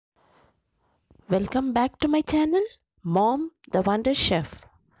Welcome back to my channel, Mom the Wonder Chef.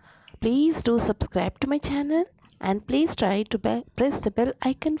 Please do subscribe to my channel and please try to press the bell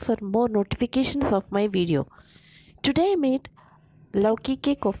icon for more notifications of my video. Today I made Louki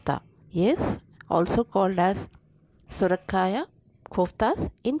ke kofta. Yes, also called as Sorakaya koftas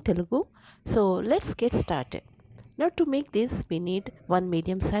in Telugu. So let's get started. Now to make this we need one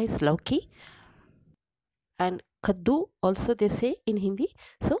medium size Louki and kaddu also they say in Hindi.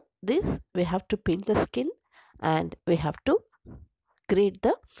 So this we have to peel the skin and we have to grate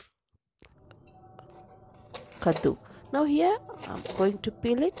the kaddu. Now here I'm going to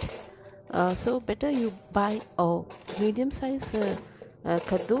peel it. So better you buy a medium size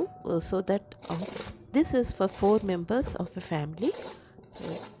kaddu so that this is for 4 members of a family.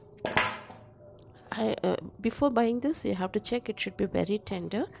 Before buying this you have to check it should be very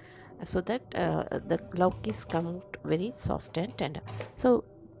tender so that the laukis come out very soft and tender. So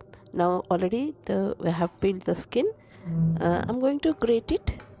now already we have peeled the skin. I'm going to grate it.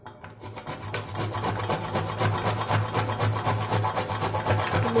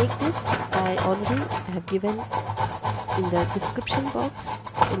 To make this I already have given in the description box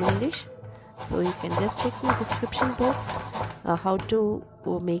in English, so you can just check in the description box how to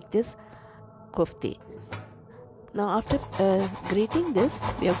make this kofte. Now after grating this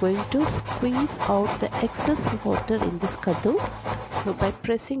we are going to squeeze out the excess water in this kaddu. So by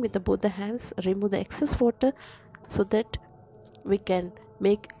pressing with both the hands remove the excess water so that we can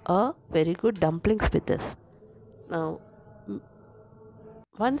make a very good dumplings with this. Now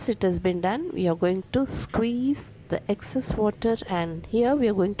once it has been done we are going to squeeze the excess water, and here we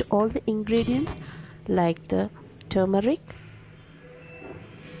are going to all the ingredients like the turmeric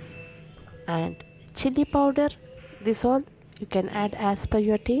and chilli powder. This all you can add as per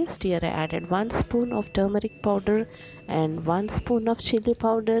your taste. Here I added 1 spoon of turmeric powder and 1 spoon of chilli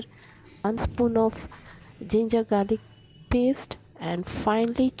powder, 1 spoon of ginger garlic paste and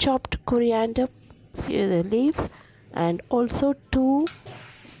finely chopped coriander leaves, and also 2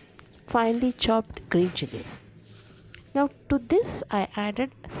 finely chopped green chillies. Now to this I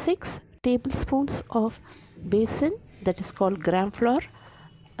added 6 tablespoons of besan, that is called gram flour,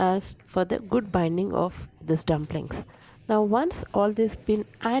 as for the good binding of this dumplings. Now once all this been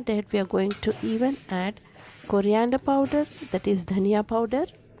added we are going to even add coriander powder, that is dhania powder,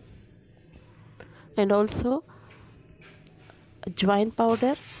 and also ajjawain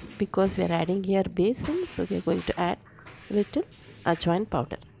powder because we are adding here besan, so we are going to add little ajjawain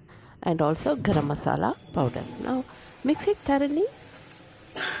powder, and also garam masala powder. Now mix it thoroughly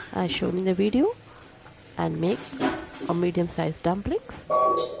as shown in the video and make a medium sized dumplings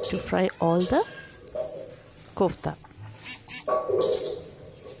to fry all the kofta.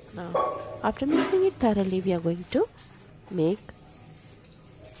 Now after mixing it thoroughly we are going to make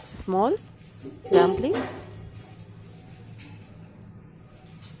small dumplings.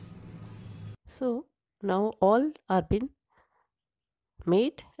 So now all are been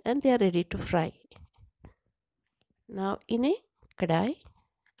made and they are ready to fry. Now in a kadai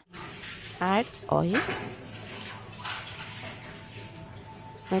add oil.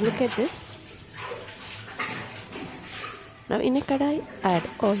 Now look at this. Now in a kadai add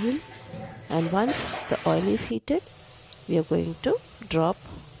oil, and once the oil is heated we are going to drop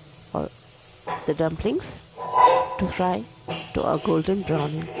the dumplings to fry to a golden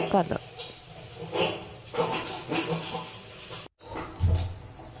brown in color.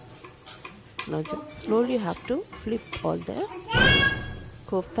 Now slowly you have to flip all the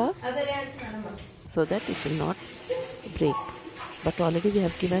koftas so that it will not break. But already we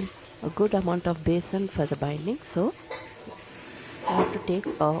have given a good amount of besan for the binding, so you have to take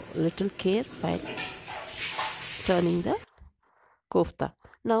a little care while turning the kofta.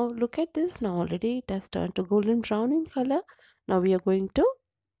 Now look at this. Now already it has turned to golden brown in color. Now we are going to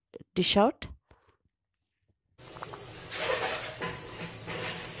dish out,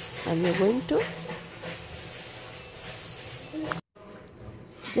 and we are going to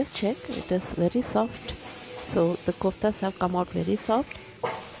just check it is very soft. So the koftas have come out very soft.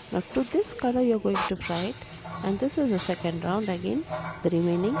 Now to this color you are going to fry it, and this is the second round. Again the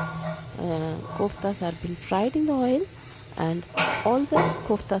remaining koftas have been fried in the oil and all the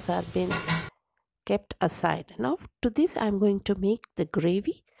koftas have been kept aside. Now to this I am going to make the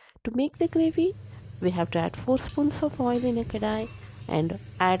gravy. To make the gravy we have to add 4 spoons of oil in a kadai and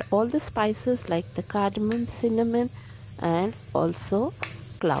add all the spices like the cardamom, cinnamon and also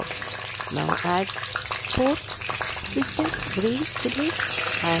cloves. Now add 4 pieces green chillies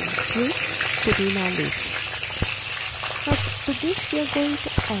and 3 pudina leaves. Now to this we are going to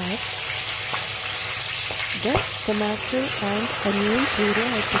add the tomato and onion puree.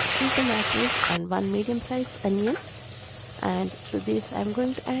 I took 3 tomatoes and 1 medium-sized onion, and to this I'm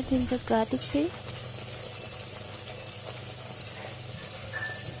going to add in the garlic paste,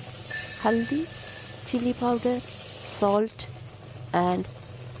 haldi, chili powder, salt, and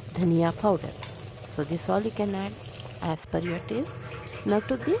dhania powder. So this all you can add as per your taste. Now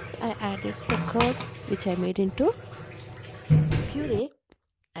to this I added the curd which I made into puree,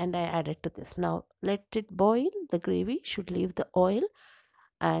 and I added to this. Now let it boil. The gravy should leave the oil,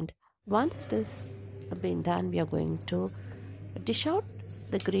 and once it is been done, we are going to dish out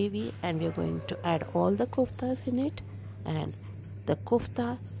the gravy, and we are going to add all the koftas in it, and the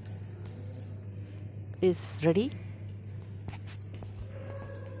kofta is ready.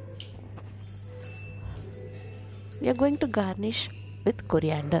 We are going to garnish with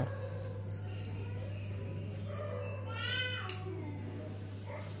coriander.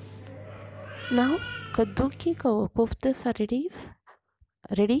 Now kaddu ki koftas are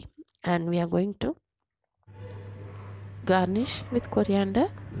ready, and we are going to garnish with coriander.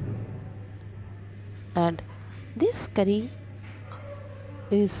 And this curry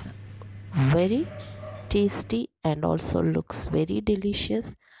is very tasty and also looks very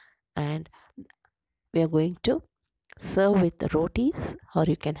delicious, and we are going to serve with rotis, or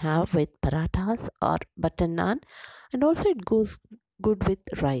you can have with parathas or butter naan, and also it goes good with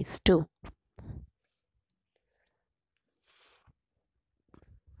rice too.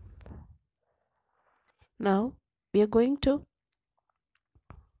 Now we are going to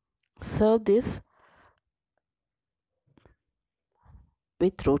serve this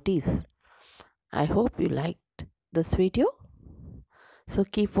with rotis. I hope you liked this video. So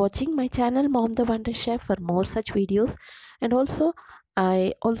keep watching my channel Mom the Wonder Chef for more such videos, and also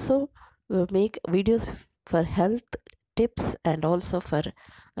I also make videos for health tips and also for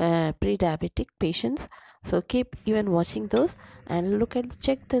pre-diabetic patients. So keep even watching those, and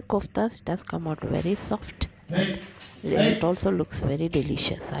check the koftas. It has come out very soft, and it also looks very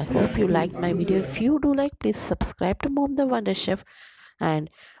delicious. I hope you liked my video. If you do like, please subscribe to Mom the Wonder Chef, and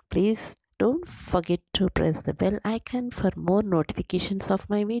please don't forget to press the bell icon for more notifications of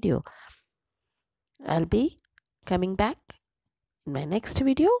my video. I'll be coming back in my next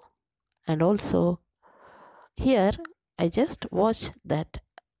video. And also here I just watched that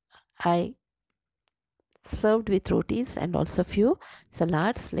I served with rotis and also few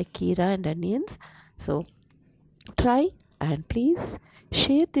salads like jeera and onions. So try, and please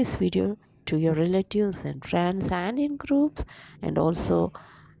share this video to your relatives and friends and in groups, and also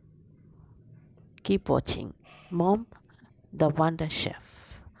keep watching Mom the Wonder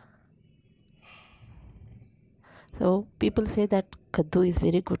Chef. So people say that kaddu is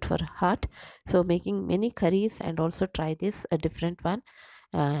very good for heart, so making many curries, and also try this a different one,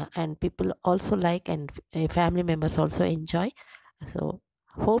 and people also like, and family members also enjoy. So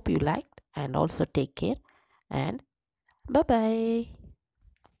hope you liked, and also take care, and bye bye.